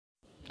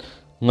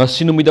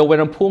ngasi numida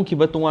waram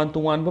phongkiba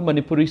tongan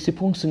manipuri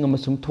siphongsing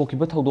amasung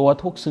thokiba thawdo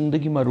wathoksing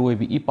dagi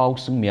maroibi I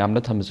pausing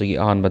miyamna thamjagi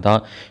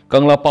ahanbada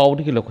kangla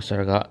pawdagi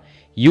lokusaraga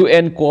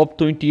UN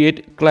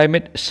COP28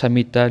 Climate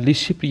Summit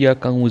Lisipriya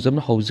Kanguzam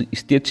Housing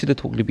State Sida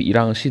Thoklibi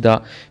Irang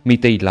Sida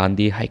Mitei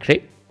Landi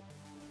Haikre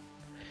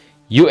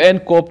UN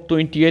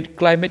COP28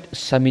 Climate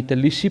Summit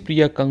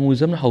Lisipriya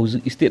Kanguzam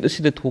Housing State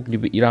Sida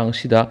Thoklibi Irang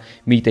Sida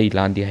Mitei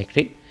Landi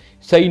Haikre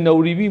Sai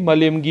Nauribi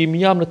Malemgi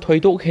Miyamna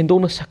Thoidok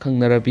Hendona Sakang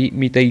Narabi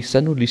Mitei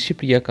Sanu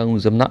Lisipriya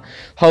Kanguzamna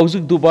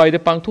Housing Dubai the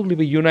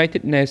Pangthoklibi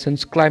United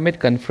Nations Climate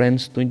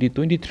Conference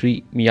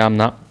 2023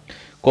 Miyamna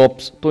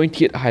COPs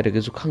 28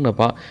 hairagazu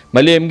khangnaba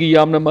malemgi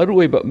yamna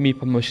maruoiba mi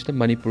phamashita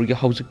manipurgi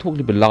hauzik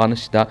thokliba lan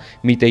asida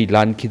mitei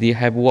lan khidi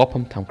haibu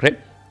wafam thamkre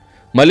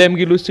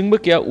malemgi lusingba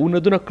kya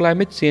unaduna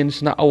climate change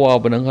na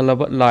awaba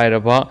nanghalaba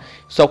lairaba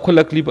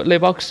saukhalakliba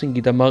lebak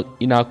singidama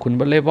ina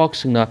khunba lebak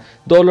singna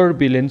dollar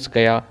billions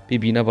kaya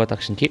pibina ba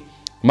taksinki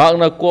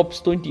magna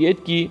COPs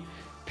 28 ki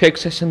fek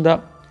session da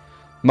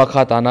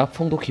makhatana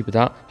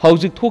phongdokhibada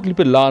hauzik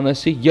thokliba lan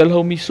ase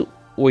yalhomi su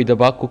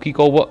oidaba kuki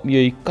kawa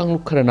miyai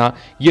kangluk kharana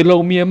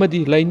yelomi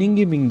amadi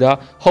lainingi mingda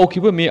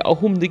haukiba me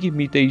ahumdagi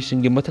mitei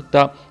singi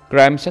mathakta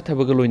crime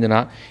sathabaga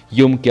loinana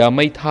yum kya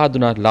mai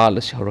thaduna lal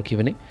asi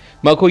horakibani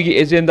makogi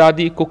agenda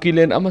di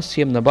kokilen ama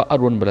semnaba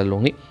aron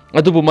balalongi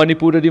adubu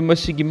manipur di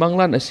masigi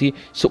manglan asi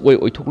sokoi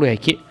oithoklo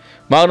haiki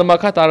magna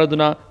makha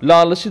taraduna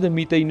lal asi da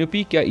mitei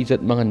nupi kya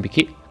ijat mangan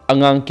biki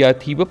angang kya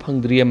thiba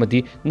phangdri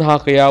amadi naha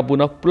kaya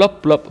buna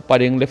plap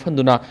pareng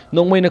lefanduna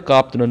nongmaina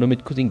kaptuna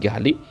numit khuding gi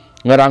hali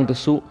ngarang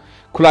dasu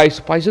Kulai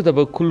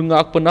spaizadaba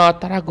kulngak pana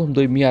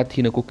taragomdoi miya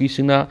thina koki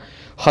singna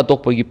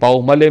hatokpagi pau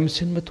malem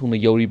sinma thungna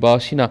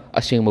yauriba sina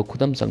asengma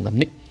khudam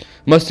sangnamni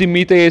masi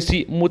mitei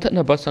asi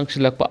muthanaba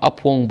sangsilakpa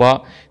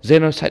aphongba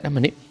genocide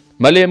amani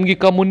malemgi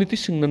community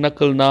singna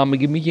nakal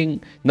namagi miyeng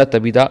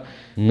natabida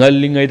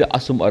ngallingaida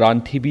asum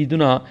aran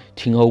thibiduna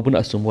thinghobuna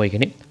asum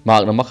oigani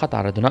magna makha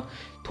taraduna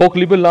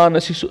thokliba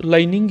lan asi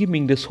lainingi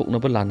mingde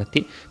soknaba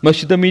lanati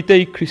masida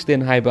mitei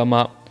christian haiba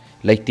ma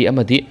Laiti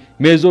amadi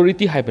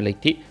majority haiba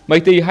laiti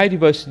maitei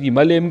hairibasidi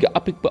malemgi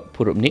apikpa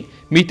phurumni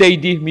mitei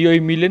di miyoi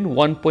million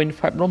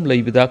 1.5 rom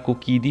leibada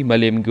kuki di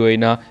malemgi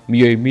oina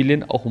miyoi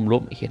million ahum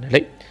rom hena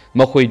lei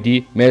makhoi di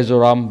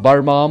Mizoram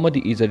Burma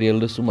amadi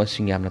Israel suma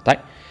singyamna tai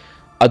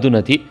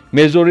adunati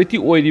majority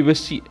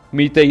oiribasi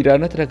mitei ra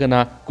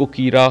natragana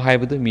kuki ra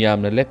haibada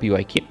miyamna lepi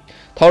waiki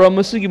Thoiren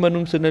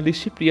manungsana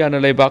Lisipriana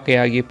Laibak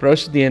Kayagi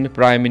President,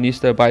 Prime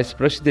Minister, Vice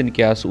President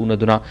Kyas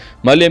Unaduna,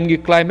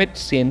 Malemgi Climate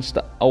Change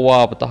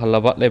Awab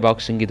Tahalaba Laibak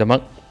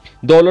Singidamak,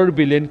 dollar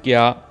billion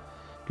Kya,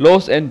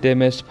 loss and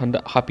damage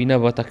Panda Hapina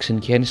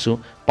Vataksin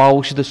Kensu,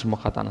 Paush the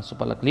Sumakatana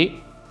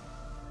Supalakli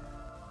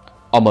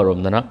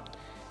Amaromdana,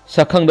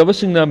 Sakang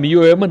Davasingna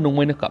Miyoema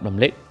Nungwena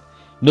Kaplamle,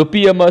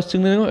 Nopiama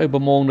Singing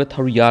Ebamong the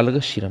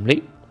Tarialaga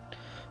Shiramle.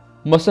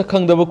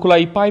 Masakang da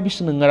kulai pai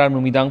bis ngarang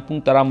numidang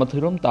pung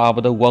taramathirom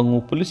tabada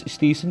wangu police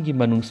station gi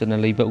manung sana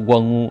leiba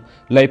wangu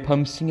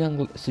laifam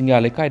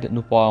singa lekai da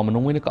nupa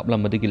manungwena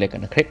kaplam madigi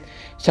lekana khrek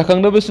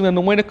sakang da bisna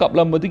nungwena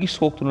kaplam madigi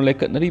soktuna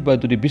lekat nari ba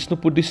duri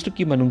Bisnupur district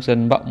gi manung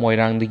san ba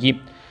moirang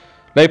digi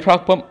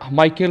laifrakpam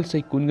Michael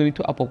sai kungani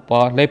to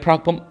apokpa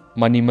laifrakpam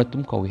mani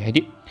matum kawi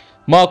hadi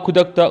ma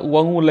khudakta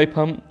wangu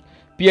laifam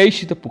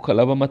PIC ta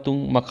pukhalaba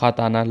matung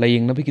makhatana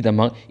layeng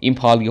nabigidamang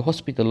Imphal gi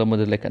hospital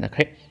amada lekana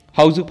khrek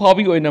Housing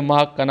Poppy or in a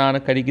mark, Kanana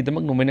Kariki, the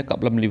Magnomena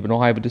Kaplam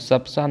Livno, I would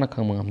sub Sana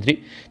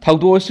Kamamdri,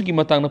 Taudosuki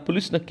Matana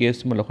police na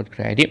case Malakot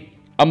credit.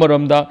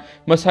 Amaramda,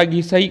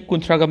 Masagi Sai,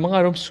 Kuntraga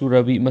Mangaram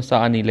Surabi,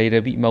 Masani,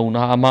 Lairabi,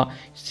 Mauna Ama,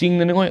 Sing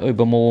the Noy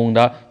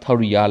Obamonda,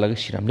 Tauriala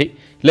Shiramli,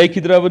 Lake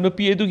Dravano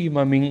Piedu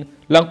Maming,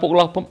 Langpok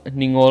Lapam,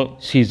 Ningol,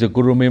 Caesar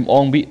Gurumim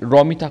Ongbi,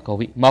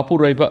 Romitakawi,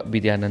 Mapureba,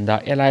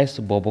 Vidiananda, Elias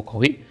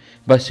Bobokawi,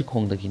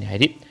 Basikong the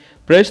Ginhedi.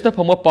 Presta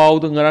Pama Pau,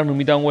 the Naran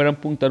Numidang Weram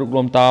Punta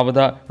Rom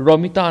Tavada,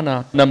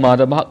 Romitana,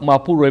 Namada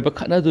Mapu Reba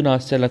Kanaduna,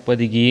 Selak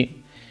Padigi,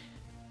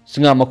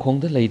 Singamakong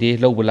the lady,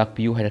 Lowalak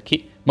Piu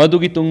Heraki,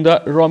 Madugi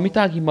Tungda,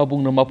 Romitagi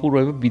Mabung Mapu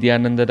Reba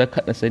Bidiananda, the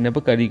Katnasena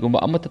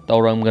Bakariguma Amata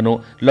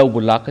Taurangano,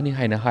 Lowalakani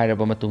Haina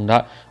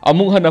Hirabamatunda,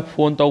 Amunghana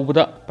Phone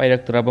Tauda,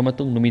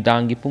 Piratrabamatung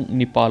Numidangi Pung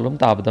Nipalum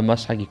Tabada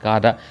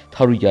Masagikada,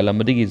 Taruyala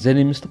Madigi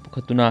Zenims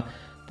Pukatuna.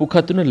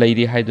 Pukhatuna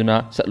lady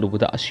haiduna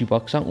satlubuda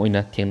ashimak sang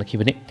oina thengna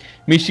khibani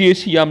misi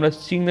esi yamna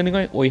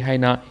singnaningai oi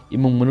haina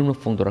imung manungna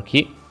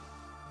phongdoraki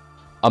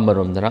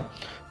amaromdana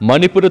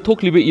manipur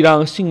thoklibe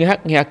irang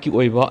singhak ngyak ki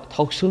oiba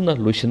thausulna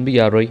loisanbi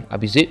yaroi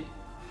abijit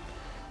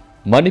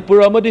Manipur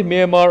amadi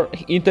Myanmar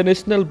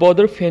International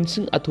Border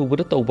Fencing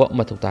athubada tauba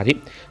matutari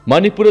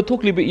Manipur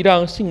thoklibe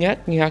irang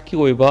singhak ngyak ki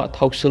oiba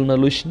thausulna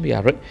loisanbi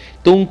yaroi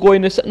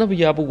tungkoina satnaba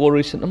yaba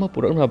goration ama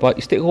puraknaba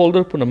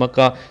stakeholder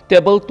punamaka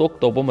table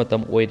talk toba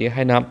matam oire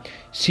haina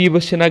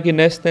Shiva Sena gi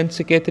National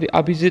Secretary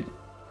Abhijit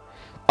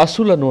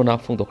Asulanona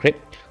phongdokre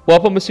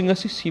wapam singa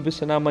si Shiva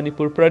Sena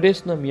Manipur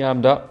Pradesh na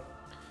miyamda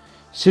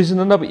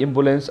Seasonal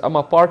ambulance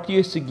ama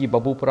party sigi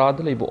babu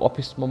parada lebo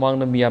office mamang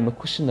na miyam na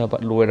kusinaba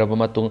loiraba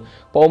matung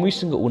paumi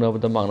singa unaba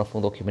da mangna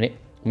phongdokhibani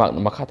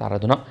makha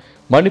taraduna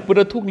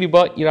Manipura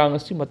thukliba irang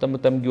asi matam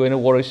matam gi oina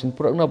warration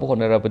purakna ba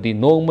honarabadi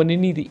nongmani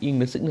ni di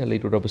ingna sikna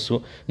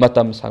leidurabasu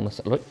matam sangna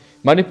saloi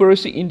Manipur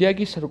si India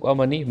gi saruk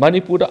amani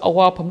Manipura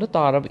awa phamna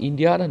tarab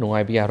India na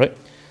nungai bi yaroi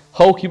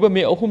haukhiba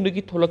me ahum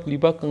dagi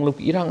tholakliba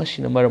kangluk irang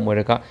asina maram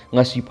moiraga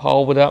ngasi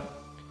phawbada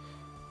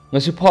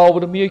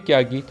miyoi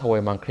kya gi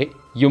thawai mangkhre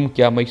yum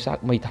kya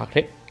maisak mai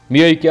thakre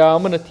miyoi kya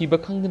amana thiba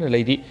khangdana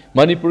leidi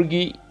Manipur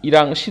gi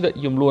irang asida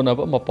yumlona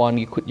ba mapan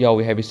gi khut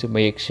yawi habise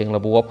mayek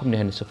senglaba wafam ne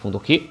hanisa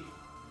phungdokhi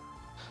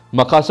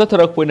Makasa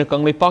tarak poina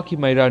kanglai paki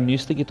maira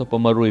news tagi topa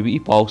maroi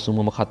ipau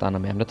sumu makhatana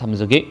memna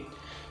thamjage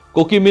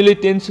koki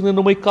militant sing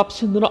no mai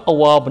kapsinduna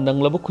awab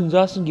nanglaba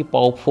khunja singi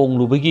pau phong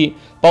lubagi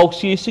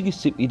pauksi sigi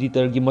sip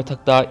editor gi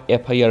mathakta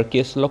FIR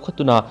case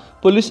lokhatuna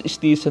police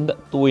station da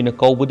toina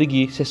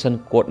kaubadagi session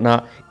court na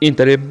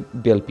interim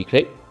bail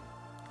pikre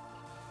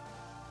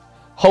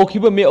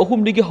haukhiba me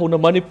ahum digi hauna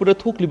Manipur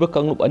thokliba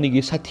kanglup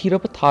anigi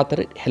sathiraba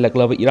thatare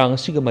helaklaba irang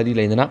asiga mari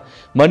leinana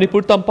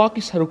Manipur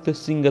tampaki sarukta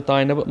singa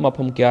taina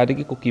mafam kya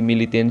digi koki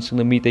militant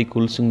sing mitai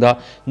kul singda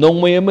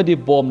nongmai amadi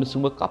bomb na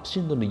singba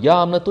kapsinduna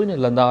yamna toina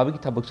landabi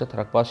thabak sa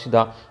tharakpa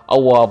sida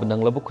awab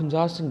nanglaba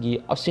khunja singi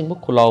asingba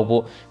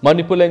khulawbo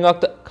Manipur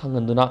lengakta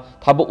khanganduna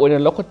thabak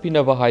oina lokhat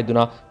pinaba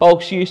haiduna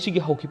pauksi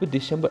sigi haukhiba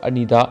December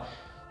anida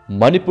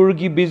Manipur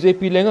gi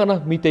BJP lengana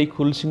mitai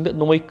khul singda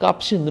nomai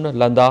kapsinduna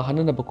landa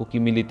hanana bakoki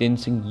militant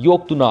sing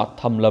yoktuna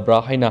thamlabra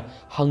haina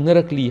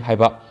hangnarakli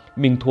haiba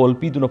mingthol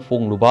piduna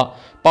fongluba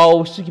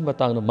pau sigi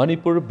matangna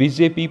Manipur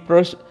BJP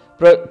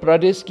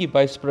Pradesh ki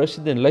Vice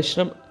President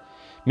Laishram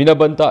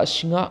Minabanta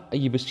Singa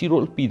ayiba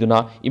sirol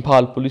piduna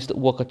Imphal Police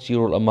waka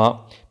chirol ama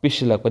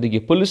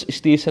pisilakpadigi police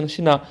station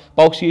sina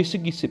pausi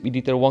sigi sip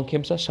editor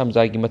wangkhemsa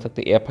samjai gi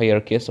mathakta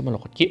FIR case ama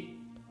lokhatki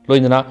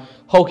loinana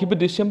haukhiba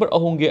December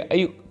ahunge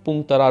ayuk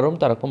pung tararom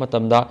tarakpa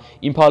matamda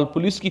Imphal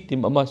Police ki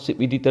team ama sip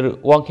editor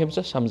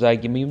wangkhemsa samjai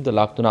gi mayumda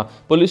laktuna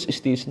police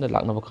station da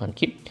lakna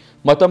bakhanki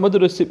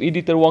matamadu sip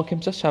editor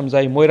wangkhemsa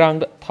samjai moirang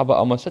da thaba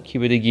ama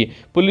sakhibedegi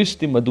police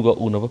team aduga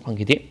unaba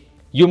phangide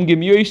yumgi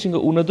miyoi singa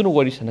unaduna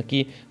wari sanaki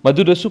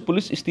madurasu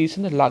police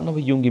station da lakna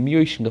yumgi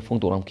miyoi singa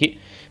phongdoramki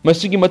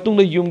masigi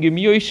matungda yumgi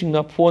miyoi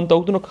singa phone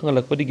tawduna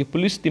khangalakpadegi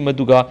police team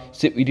aduga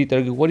sip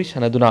editor gi wari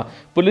sanaduna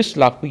police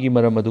lakpagi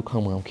maram adu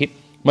khangmangamki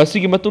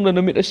masigi matungda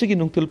numit asigi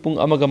nungtil pung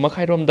amaga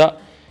makhairomda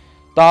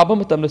taba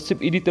matamda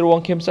sip editor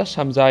wangkhemsa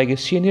samjai ge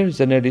senior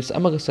journalist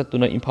amaga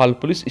satuna Imphal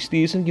Police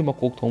Station gi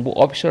makok thongbu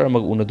officer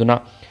amaga unaduna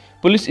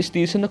police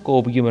station na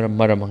kobgi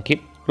maram angki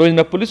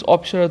loina police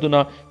officer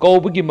aduna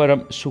kobgi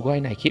maram sugai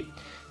naiki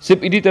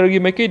sip editor gi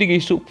makai digi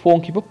su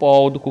phongkhiba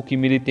paw du koki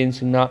militant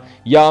singna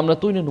yamna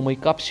toina numai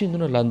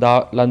kapsinduna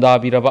landa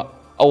biraba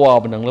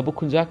awab nanglaba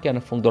khunja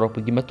kyana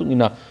phongdorakpagi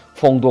matungina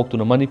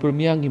phongdoktuna Manipur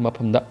miyangi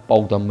maphamda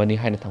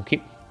pawdambani haina thamki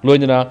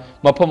loinana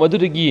mafam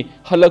adudagi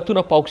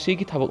halaktuna pauksi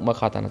gi thabak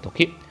makhatana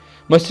toki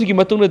masigi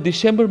matungna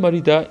December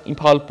marida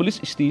Imphal Police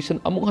Station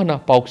amuk hana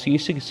pauksi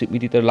sigi sip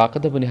editor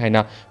lakadabani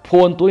haina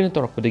phone toina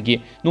torakpadagi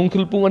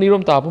nungthil pung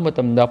anirom tabu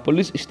matamda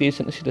police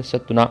station asida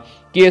satuna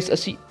case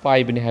asi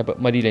paibani haiba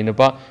mari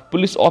leinaba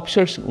police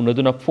officers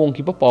unaduna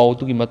phongkiba paw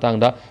tugi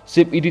matangda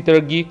sip editor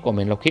gi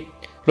comment lokhi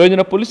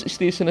loinana police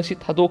station asi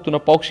thadoktuna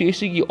pauksi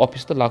asigi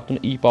office ta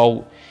laktuna paw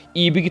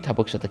bigi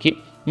thabak sataki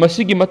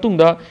masigi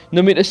matungda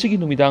numit asigi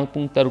numidang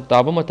pung taruk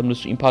taba matamda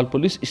Imphal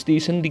Police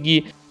Station digi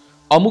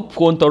amuk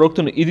phone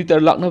toroktuna editor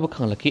laknaba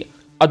khanglaki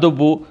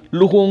adobu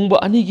luhongba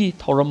anigi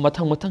thoram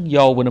mathang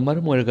yawbana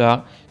marmoiraga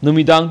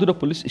numidang du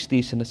police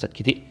station na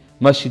satkidi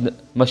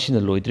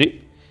masina loidri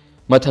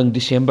mathang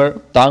December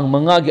tang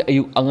manga gi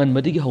ayuk angan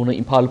madigi hauna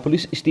Imphal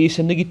Police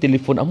Station nagi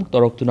telephone amuk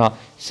toroktuna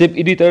sip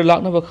editor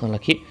laknaba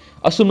khanglaki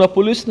asumna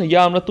police na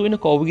yamna toina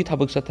kawgi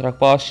thabak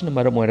satharakpa sina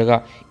marmoiraga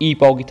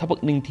paw gi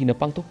thabak ningthina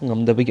pangtok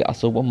ngamdabagi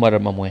asoba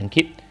maram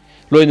amoyanki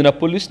loinana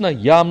police na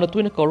yamna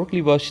toina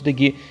kawrokliba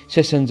sidagi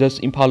session judge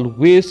Imphal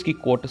West ki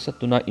court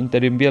satuna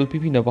interim bail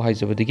pipina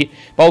bahajabadagi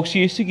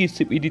pauksi sigi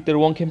sip editor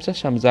wangkhemsa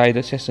samjai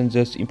da session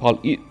judge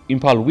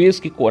Imphal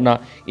West ki court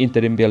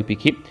interim bail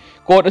piki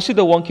court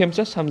asida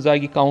wangkhemsa samjai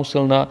gi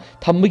council na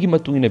thammagi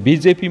matungina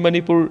BJP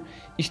Manipur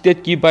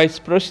state ki vice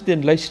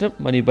president Laishnap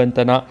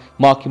Manibantana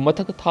maki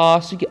mathak tha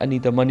sigi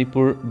anida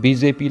Manipur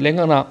BJP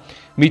lengana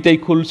mitai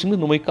khul sing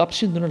numai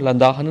kapsinduna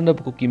landa hanana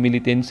buki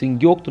militant sing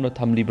yoktuna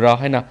thamlibra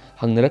haina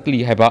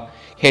hangnarakli haiba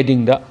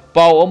heading da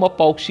paw ama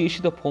pauksi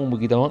sida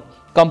phongbugi da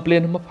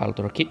complaint ma file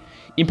toraki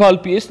Imphal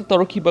PS ta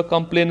toraki ba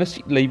complaint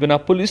si leibana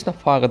police na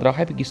fagadra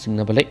haibagi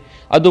singna balai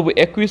adobu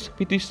accused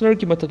petitioner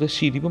ki mathak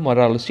siriba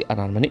maral si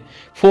ananmani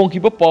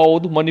phongki ba paw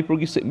du Manipur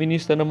gi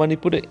minister na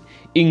Manipur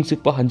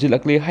ingzik pa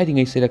hanjilakle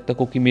haidingai serakta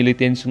koki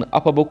militant sing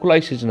apabo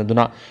kulai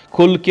sijnaduna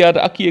khul kya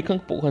da aki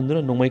ekhang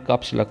pokhanduna nomai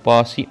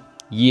kapsilakpa si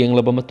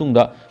yenglaba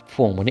matungda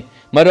phongmani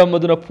maram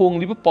aduna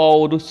phongliba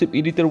pawdu sip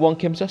editor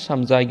wangkhemsa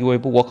samjai gi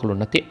waibu wakhalon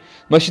nate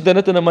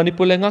masidana tana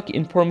Manipur lenga ki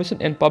information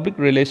and public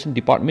relation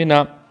department na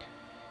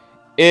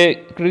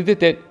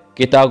accredited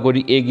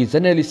category A gi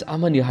journalist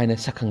amani haina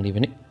sakhang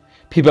libani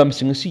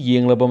फिबमसिंग असि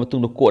येंगलबा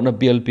मतुंग कोर्टना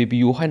bell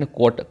पिबियु हाइना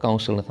court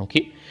काउंसिलना थमखि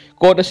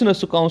court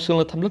असिनसु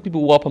काउंसिलना थमलक्तिबु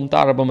वाफम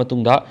तारबा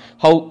मतुंगदा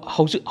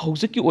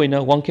हौजिक की ओइना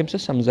वांखेमसा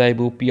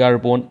समजाइबु PR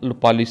bone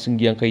लुपा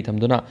लिसिंग यांखै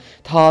थमदुना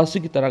था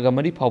सिगि तरागा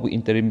मरि फाबु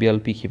interim bell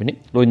पिखिबनि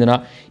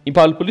लोइनना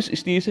Imphal police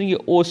station की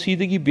ओसी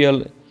दगी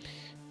bell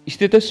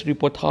status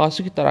report था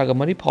सिगि तरागा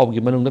मरि फाबुगी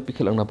मनुंगदा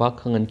पिखलंगनाबा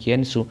खंगन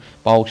कियनसु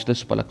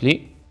पाउसदसु पलकली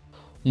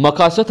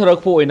मखासा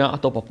थरकपो ओइना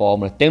अतोपा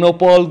पावम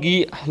टेक्नोपॉल की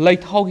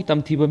लाइथाव की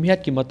तमथीबा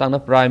मिहत की मतांगना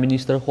prime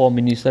minister home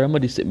minister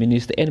अमदि chief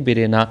minister N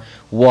बेरेना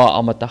वा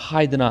अमता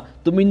हाइदना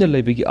तुमिन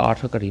लेबिगी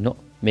अर्थ करिनो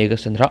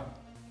मेघचंद्र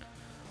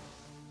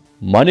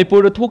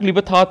मणिपुर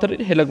थोकलिबा था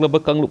तरह हेलगलबा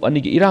कंगलुप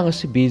अनिगी इरांग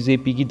असि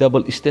बीजेपी की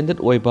डबल स्टैंडर्ड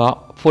ओइबा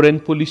फॉरेन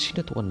पॉलिसी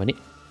न तोनमनि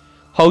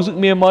हौजिक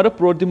म्यांमार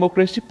प्रो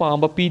डेमोक्रेसी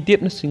पांबा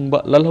पीडीएफ न सिंगबा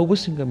ललहौबु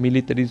सिंगा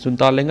मिलिटरी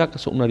जुंता लेंगा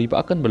कसोकनरिबा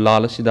अकनबा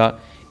लाल असिदा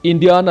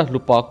इंडिया ना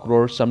लुपा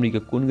करोड़ समरीगा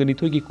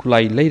कुनगनिथोय की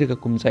खुलाई लेरगा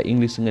कुमसा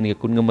इंग्लिश संगनि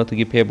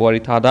कुनगमथगी फेब्रुवारी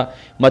थादा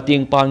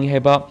मतेंग पांगी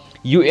हेबा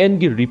यूएन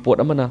की रिपोर्ट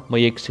अमना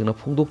मयेक सिंगना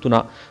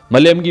फोंदोक्तुना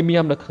मलेमगी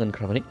मियामना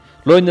खनखरबनि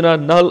लोइनना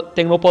नल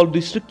टेक्नोपॉल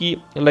डिस्ट्रिक्ट की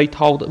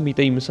लाइथाउद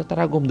मितै मिसा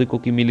तरागोमदको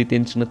की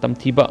मिलिटेंट सिंगना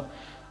तमथीबा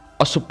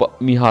असुप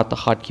मिहात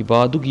हाtkhiba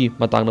दुगी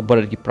मतांगना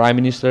भारत की prime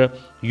minister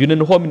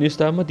union home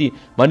minister अमदी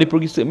Manipur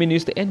की चीफ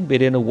मिनिस्टर एन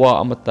बेरेना वा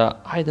अमता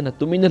हाइदना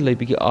तुमिन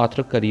लेबिगी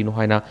आथ्र करिनो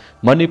हाइना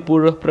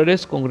मणिपुर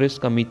प्रदेश कांग्रेस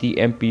कमिटी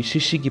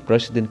एमपीसीसी की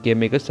प्रेसिडेंट के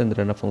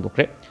मेघचंद्रना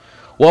फोंदोक्रे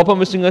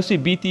वाफमसिंग असि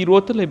बीटी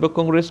रोड लेब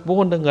कांग्रेस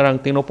बोहन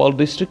ngarang टेक्नोपॉल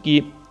डिस्ट्रिक्ट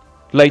की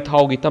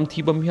लाइथाव की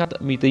तमथीबा मिहात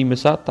मितै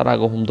मिसा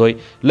तरागा हुमदोय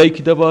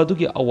लैखिदबा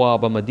दुगी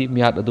अवाबा मदी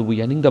मिहात अदुबु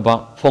यानिंगदबा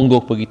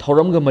फोंदोकपगी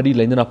थौरमगा मरी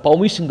लैनना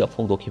पाउमिसिंगदा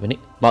फोंदोखिबनि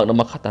मागना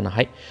मखाताना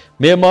हाय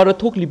म्यांमार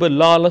थोकलिबा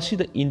लाल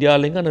असिदा इंडिया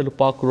लेंगाना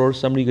लुपा करोड़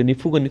समरीगा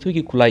निफुगा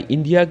निथोगी खुलाई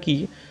इंडिया की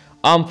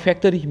आर्म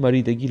फैक्टरी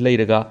मरीदगी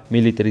लैरगा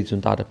मिलिटरी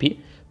जुंतादा पि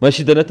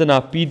मसिदा नतना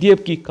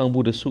पीडीएफ की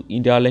कांगबुदसु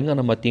इंडिया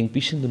लेंगाना मतेंग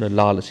पिसिंदुना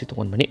लाल असि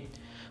तोनमनि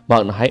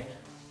मागना हाय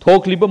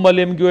थोकलिबा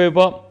मलेमगी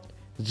ओइबा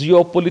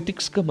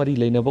जियोपॉलिटिक्स का मरी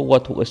लेनबा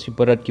वाथोक असि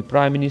भारत की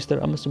प्राइम मिनिस्टर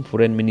अमसुम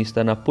फॉरेन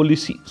मिनिस्टर ना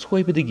पॉलिसी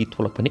सोइबदगी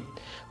थोलकपनि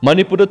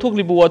मणिपुर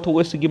थोकलिबु वाथोक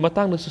असि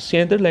मतांगनसु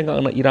सेंटर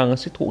लेंगांगना इरांग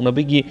असि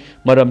थोकनबगी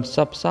मरम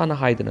सबसाना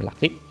हाइदना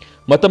लाखली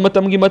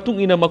मतम की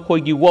मतुंग इना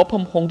मखोयगी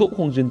वाफम होंदोक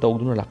होंजिन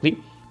तौदुना लाखली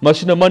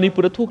मसिना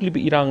मणिपुर थोकलिबु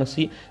इरांग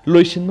असि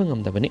लोइसिनबा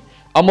ngamdabani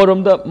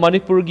अमरमदा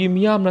मणिपुर की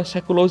मियामना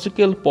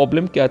साइकोलॉजिकल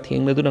प्रॉब्लम क्या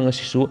थेंगनदुना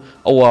ngasisu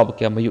अवाब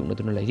क्या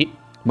मयुकनदुना लाइरि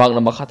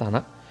मागना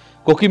मखाताना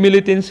कोकी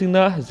मिलिटेंट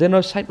सिंगना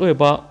जेनोसाइड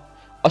ओइबा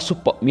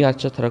असुप मिया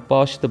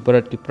चथरकपा असित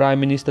भारत की prime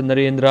minister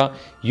Narendra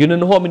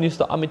union home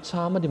minister Amit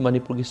Shah अमदि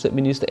Manipur की चीफ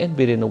मिनिस्टर एन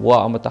बेरेना वा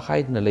अमता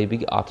हाइदना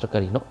लेबिगी आथ्र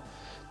करिनो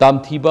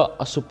तामथीबा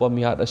असुप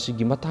मिया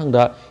असिगी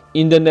मथांगदा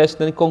इंडियन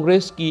नेशनल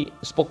कांग्रेस की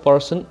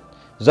स्पोकपर्सन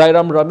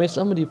जायराम रमेश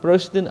अमदि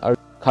प्रेसिडेंट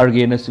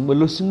खारगे न सिंग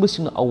लुसिंग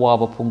सिंग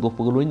अवाबा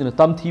फोंदोकपग लोइनना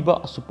तामथीबा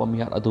असुप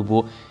मिया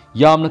अदुबो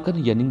यामना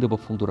कन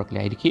यानिंगदबा फोंदोरकले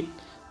हाइदिखि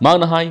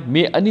मांगना हाई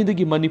मे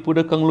अनिदगी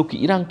मणिपुर कंगलु की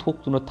इरांग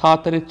थोक्तुना था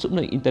तरे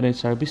चुपना इंटरनेट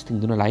सर्विस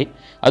थिंगदुना लाई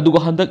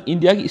अदुगा हंदक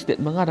इंडिया की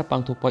state मंगादा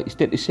पांगथोकपा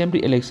state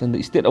assembly election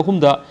state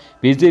अहुमदा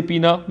BJP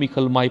ना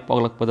मिखल माई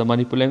पागलकपदा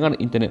मणिपुर लेंगाना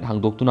इंटरनेट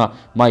हांगदोक्तुना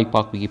माई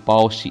पाकपगी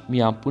पावसी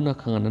मियाम पुना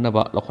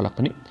खंगननबा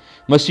लखलकपनि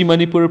मसी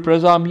मणिपुर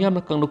प्रजा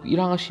मियामना कंगलु की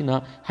इरांग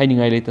असिना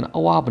हाइनिंगाई लेतना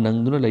अवाब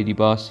नंगदुना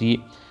लैरिबा असि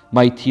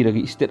माई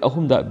थीरगी स्टेट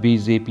अहुमदा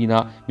बीजेपी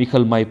ना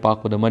मिखल माई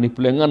पाकपदा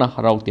Manipur लेंगाना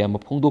हराउत्याम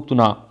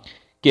फोंदोक्तुना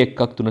cake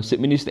कक्तुना chief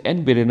minister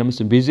N Beren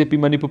BJP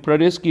Manipur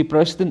प्रदेश की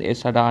प्रेसिडेंट ए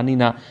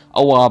सडानीना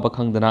अवाब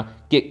खंगदना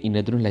केक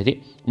इनदुना लैरे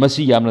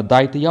मसी यामना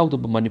दायित्व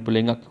यावदब मणिपुर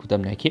लेंगा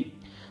खुदम नायखि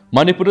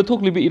मणिपुर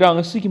थोकलिबि इरांग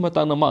असि की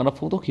मतांगना माना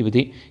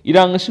फोंदोखिबदि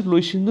इरांग असि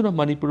लोइसिंदुना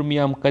मणिपुर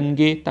मियाम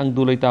कनगे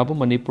तांगदु लैताबु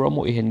मणिपुर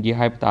अमो एहनगे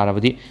हाइब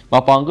ताराबदि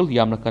मापांगल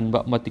यामना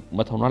कनबा मतिक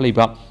मथौना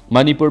लैबा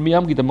मणिपुर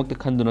मियाम की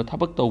दमकत खंदुना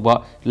थबक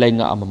तौबा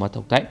लेंगा अमा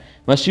मथौ ताइ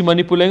मसी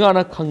Manipur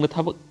लेंगाना खंगना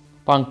थबक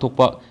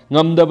पांगथोकपा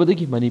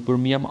ngamdabadagi manipur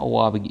miyam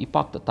awabagi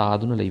ipakta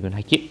taaduna leiban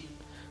haiki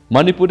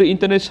manipur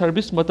internet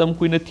service matam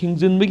kuina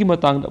thingjinbagi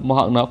matangda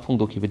mahakna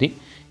phongdokhibadi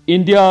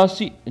india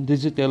si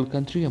digital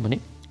country amani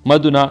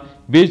maduna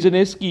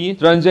business ki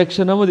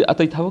transaction amadi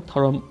atai thabak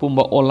tharam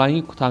pumba online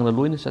ki khuthangna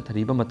loina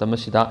sathariba matam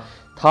asida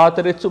tha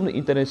tare chumna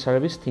internet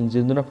service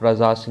thingjinduna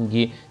praja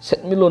singi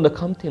setmilon da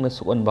kham thengna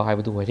sukanba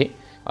haibadu wari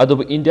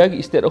adubu india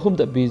ki state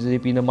ahumda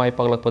bjp na mai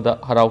paglakpada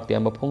haraukte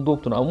amba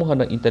phongdoktuna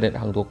amuhana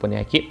internet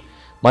hangdokpani haiki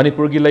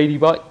Manipur की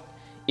लैरिबा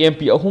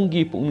MP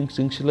अहुंगी पुंग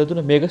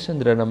सिंगसिलदुना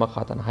मेघचंद्रना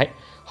मखाताना हाय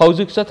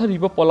हौजिक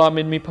चथरिबा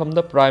parliament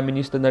मिफमदा prime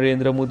minister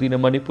Narendra Modi ने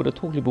Manipur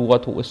थोकलिबु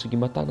वाथोक असigi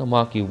matana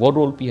माकी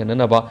वरोल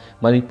पिहननबा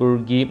Manipur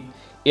की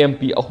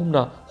MP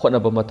अहुमना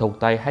होनबा मथौ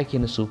ताई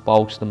हाइकेनसु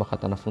पाउक्सना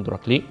मखाताना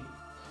फोंदोरकली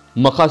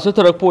मखासा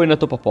थरकपो ओइना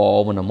तो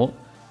पापाव मनमो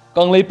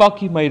कंगलैपाक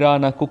की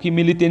मैराना cookie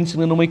militant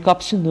सिंगना नोमै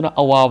कापसिनदुना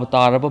अवाब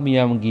तारबा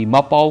मियामगी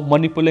मापाव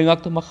Manipur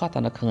लेंगाक्ता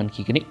मखाताना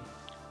खंगनखिगनि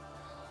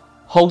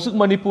हौजिक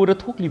Manipur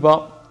थोकलिबा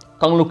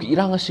कांगलु की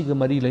इरांग असिगा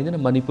मरी लैना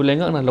मणिपुर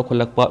लेंगाना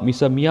लखलकपा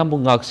मिसा मियामबु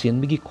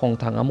ngaksenbigi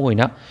khongthang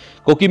amoina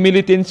कोकी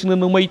मिलिटेंट सिंगना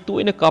नोमै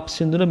तोइना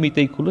कापसिनदुना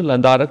मितै खुल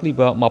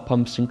लंदारकलिबा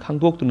माफम सिंग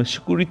खांदोक्तुना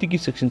सिक्युरिटी की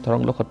सेक्शन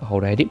थरंग लखत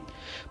हौरायदि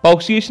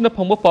ꯄꯥꯎꯆꯦ ꯑꯁꯤꯅ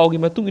ꯐꯪꯕ ꯄꯥꯎꯒꯤ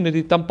ꯃꯇꯨꯡ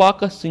ꯏꯟꯅꯗꯤ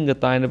ꯇꯝꯄꯥꯛꯀ ꯆꯤꯡꯒ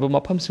ꯇꯥꯏꯅꯕ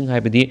ꯃꯐꯝꯁꯤꯡ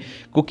ꯍꯥꯏꯕꯗꯤ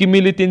ꯀꯨꯀꯤ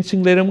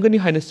ꯃꯤꯂꯤꯇꯦꯟꯁꯤꯡ ꯂꯩꯔꯝꯒꯅꯤ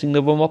ꯍꯥꯏꯅ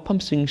ꯆꯤꯡꯅꯕ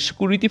ꯃꯐꯝꯁꯤꯡ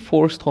ꯁꯦꯀ꯭ꯌꯨꯔꯤꯇꯤ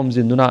ꯐꯣꯔꯁ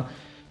ꯊꯣꯝꯖꯤꯟꯗꯨꯅ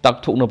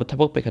ꯇꯥꯛꯊꯣꯛꯅꯕ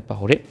ꯊꯕꯛ ꯄꯥꯏꯈꯠꯄ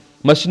ꯍꯧꯔꯦ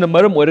ꯃꯁꯤꯅ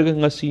ꯃꯔꯝ ꯑꯣꯏꯔꯒ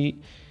ꯉꯁꯤ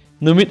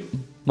ꯅꯨꯃꯤꯠ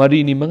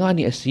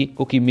 4-5 ꯑꯁꯤ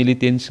ꯀꯨꯀꯤ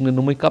ꯃꯤꯂꯤꯇꯦꯟꯁꯤꯡꯅ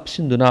ꯅꯣꯡꯃꯩ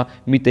ꯀꯥꯞꯁꯤꯟꯗꯨꯅ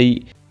ꯃꯤꯇꯩ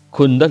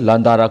ꯈꯨꯟꯗ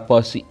ꯂꯥꯟꯗꯥꯔꯛꯄ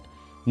ꯑꯁꯤ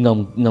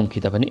ngam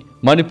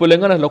Manipur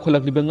lengana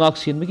lokolak libe ngak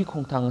sien megi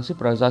khongthang asi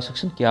praja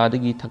section kya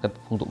degi thakat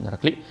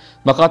phongdoknarakli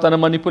makatana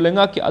Manipur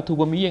lenga ki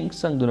athuba miyeng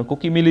sangduna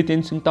koki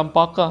militant sing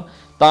tampaka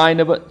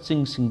tainaba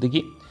sing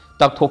degi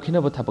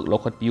takthokina ba thabak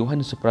lokhat piu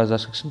han su praja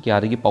section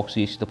kya degi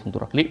pauksi sida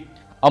phongdorakli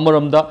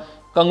amaramda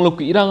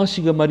kanglok irang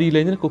asiga mari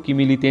lenin koki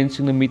militant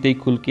sing mitei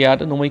khul kya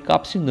da nomai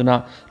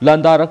kapsinduna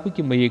landarak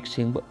ki mayek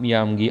sing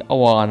miyamgi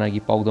awana gi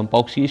paudam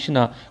pauksi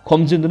sina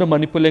khomjinduna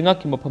Manipur lenga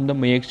ki mafamda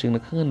mayek sing na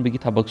khangan begi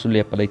thabak su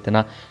lepa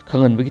leitana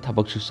khangan begi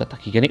thabak su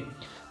satakigani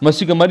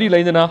masiga mari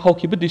leina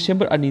hawkiba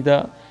December 2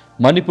 da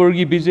Manipur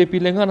gi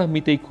BJP lengana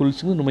mitei khul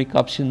sing nomai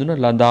kapsinduna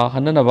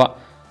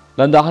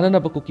landa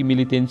hananaba koki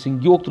militant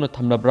sing yoktuna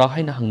thamnabra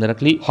haina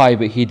hangnarakli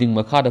haiba hiding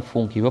makhada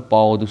phongkiba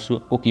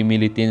pawdusu koki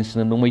militants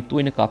na nomai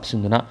toina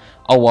kapsinduna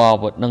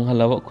awaba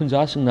nanghalaba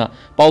khunja singna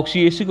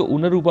pauksi esiga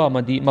unaruba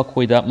amadi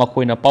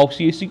makoina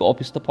pauksi esiga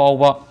office ta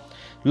pawba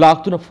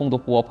laktuna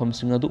phongdokpu wafam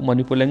sing adu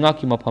Manipur lenga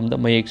ki mafamda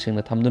mayek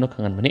singna thamduna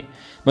khanganbani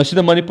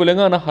masida Manipur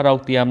lenga na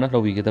harauti amna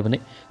lawigedabani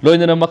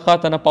loinana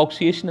makhatana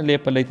pauksi esina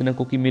lepa leitana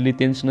koki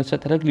militants na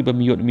satharakliba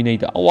miyot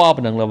minaida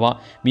awaba nanglaba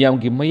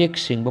miyamgi mayek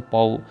singba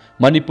paw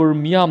Manipur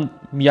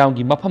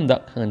miyamgi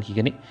mafamda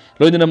khangankhigani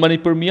loinana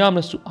Manipur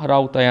miyamna su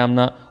harauta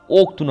yamna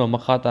oktuna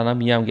makhatana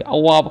miyamgi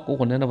awaba ko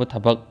honanaba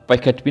thabak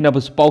paikhatpina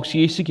bas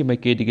pauksi esigi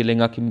maikedige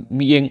lenga ki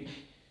miyeng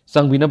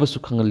sangbina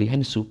basu khangali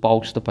hansu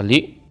pausta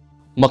pali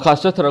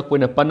Makasa tarak po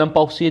na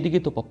panampaw siya di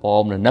kito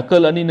papawam na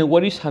nakalani na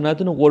waris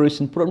hanado na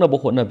waris in purang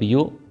nabuho na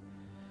biyo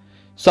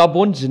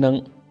sabon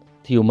zinang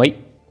tiyumay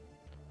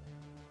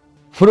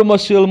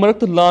Furamasil marak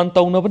lan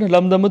taw na ba na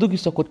lamdamado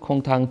gisakot kong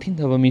tang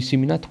tindaba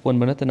misimina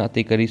tukwan manata na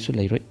atay kariso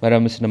layroy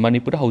maramas na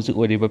Manipur hawzik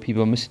wari ba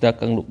piba masida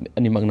kang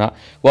animag na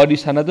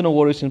waris hanado na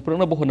waris in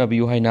purang nabuho na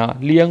biyo hay na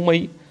liyang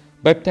may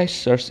Baptist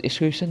Church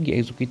Association gi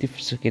Executive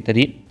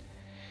Secretary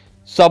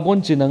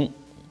sabon zinang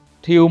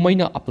tiyumay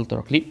na apel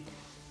tarakli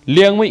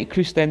Liangmai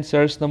Christian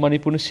Church na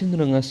Manipur na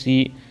sinduna nga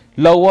si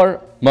Lower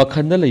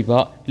Makhanda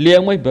Laiba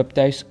Liangmai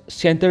Baptist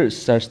Center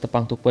Church na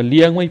pangtokpa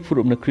Liangmai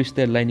Furup na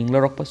Christian lining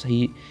larok pa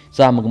sahi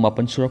sa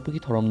magmapan surak pa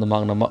kithoram na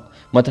mga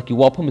mataki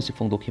wapam si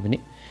phongdokhibani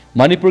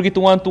Manipur gi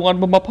tungan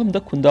ba mapam da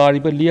khundari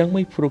ba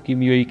Liangmai Furup ki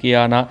miyoi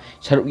kaya na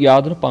saruk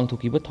yado na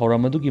pangtokhiba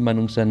thoram adu gi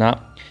manungsa na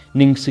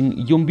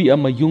ningsing yumbi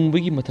ama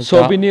yungbagi mathaka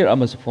souvenir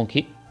ama sa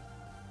phongki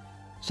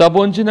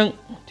Sabonji nang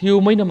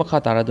tiyumay na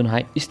makatara dun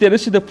hai istera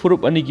sida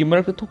furup ani gi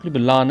marak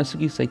thokliba lan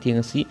asigi saitheng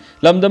asi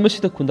lamdam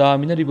sida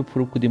khundami na riba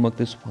furup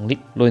kudimakta supangli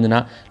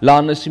loinana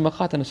lan asi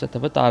makhatana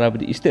sataba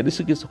tarabdi istera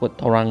sigi sakot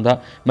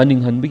thorangda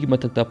maninghanbigi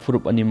mathakta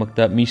furup ani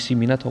makta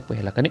misimina thokpa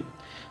helakani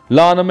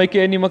lan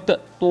amake ani makta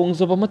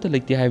tongjaba mata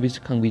leiti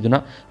haibis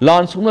khangbiduna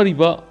lan sungna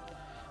riba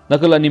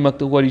nakal ani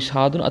makta wari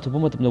sadun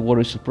athuba matamna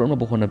wari suprana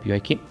bohona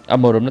biyaiki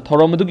amoromna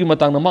thoramadugui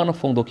matangna makna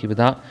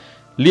phongdokhibada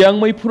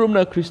Liangmai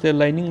Furumna Christian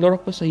lining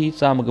lorokpa sahi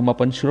chamaga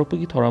mapan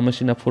suropagi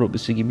thoramasina furup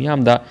sigi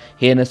miyamda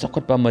hena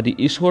sakotpa madi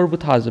ishwar bu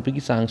thajapagi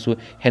sangsu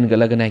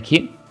hengalaga naiki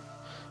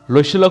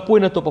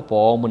loisilakpoina topa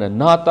pawmuna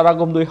na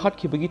taragomdoi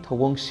hatkibagi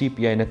thawong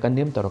CPI na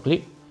kandem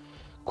tarokli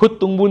khut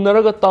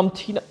tungbunaraga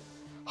tamthina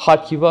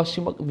hatkhiba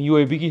ashimak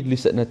miyoibagi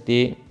lichat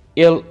natte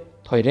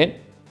Thoiren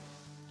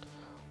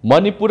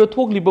Manipur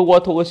thokliba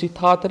wathok asi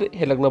thatar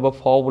helaglaba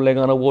faw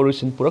lengana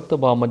warisin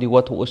puraktaba amadi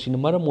wathok asina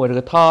maram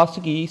oiraga tha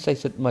asigi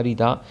saisat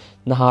marida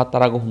naha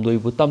taraga humdoi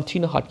bu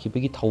tamthina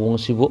hatkibagi thawong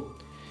sibu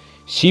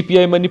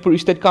CPI Manipur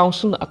State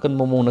Council na akan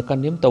mamona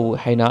kandem taw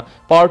haina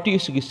party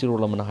asigi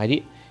sirolamana hari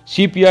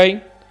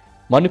CPI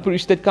Manipur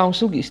State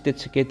Council gi State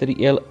Secretary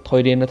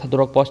Thoiren na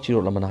thadorak pas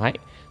sirolamana hai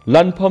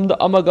Lanfam da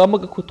amaga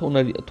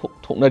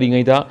thoknari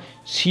ngaida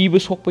siba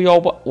sokpa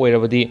yawba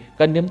oirabadi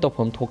kandem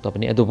tawfam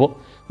thoktabani adubo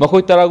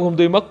makoi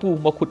taragumdoi makpu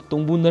makhut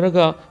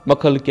tungbunaraga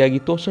makhal kyagi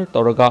tosar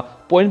tawraga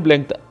point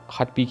blank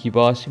hatpi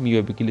khiba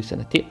simiyoibagi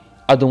lisanati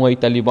adungai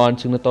Taliban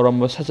singna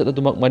tawramba sajat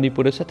adumak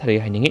Manipur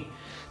sathare hainingi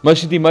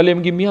masidi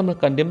malemgi miyamna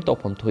kandem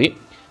tawfam thoi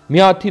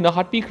miyathina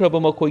hatpi khraba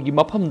makoi gi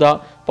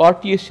mafamda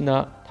party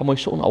asina thamoi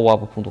sokna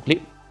awaba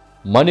phungdokli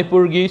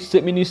Manipur gi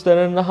Chief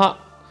Minister naha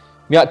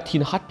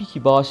Miyathina hatpi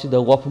khiba asida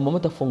wafam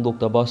amata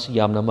phongdoktaba asi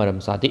yamna maram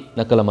sadi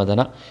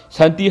nakalamadana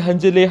santi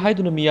hanjele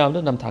haiduna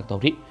miyamna namthak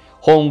tawri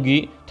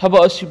Hongi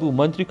thaba asibu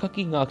mantri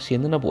khaki ngak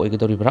senana bo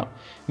oigadoribra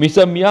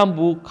misa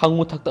miyambu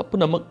khangmu thakta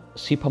punamak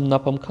sifam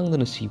napam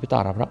khangdana siba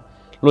tarabra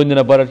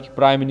loinana Bharat ki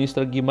Prime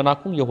Minister gi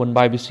manakung yohon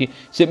baibisi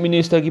Chief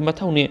Minister gi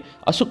mathawne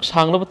asuk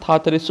sanglaba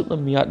thatare sukna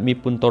miyat mi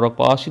pun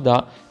torakpa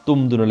asida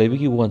tumduna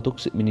lebigi wantuk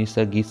Chief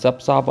Minister gi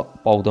sapsaba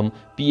paudam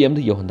PM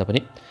da yohon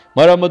dabani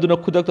maramaduna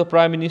khudakta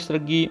Prime Minister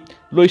gi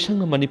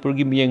loisangna Manipur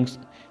gi miyeng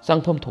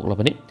sangpham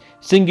thoklabani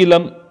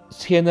singilam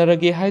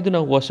senarage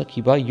haiduna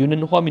wasakhiba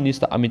Union Home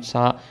Minister Amit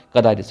Shah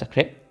kadai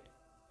sakre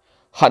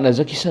hatna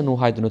jakisanu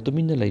haiduna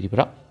tuminna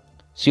leiribra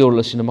Seoul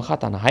असिना मखा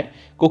ताना हाय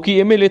कोकी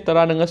MLA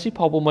तराना ngasi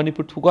फावबो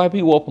Manipur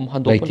थुगाइबि वफम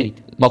हांदोप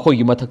लेते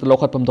मखोयगी मथक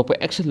लौखटपम दोप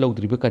action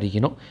लौद्रिबे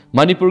करिगिनो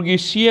Manipur की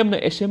CM न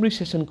assembly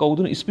session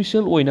कौदुन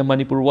special ओइना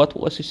Manipur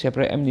वाथो असि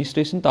separate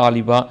administration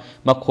तालिबा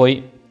मखोय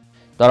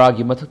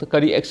तरागी मथक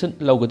करी action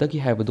लौगदगी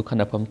हायबदु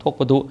खनाफम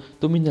थोकपदु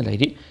तुमिना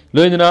लैरि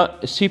लोइना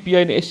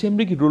CPI न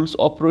असेंबली की rules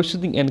of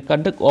proceeding and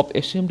conduct of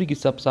assembly की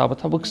सबसाब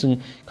थबकसिंग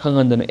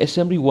खंगंदन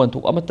असेंबली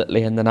वनथोक अमत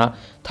लेहंदना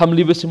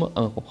थमलिबसिम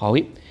अंगको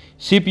फावी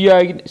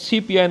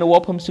CPI na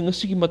wafam singa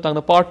sigi matang na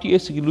party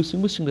sigi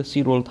lusing musing da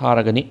sirol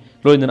tharagani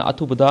loina na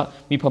athubada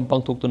mifam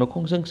pangthok tuna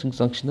khongsang sing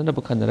sangshin na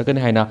bakhanaragani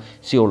haina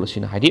siol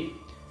sina haidi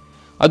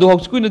adu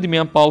hokskuina di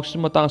myam paus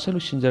matang sa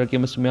lusinjarake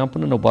mas myam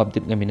puna no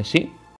babdit ngaminasi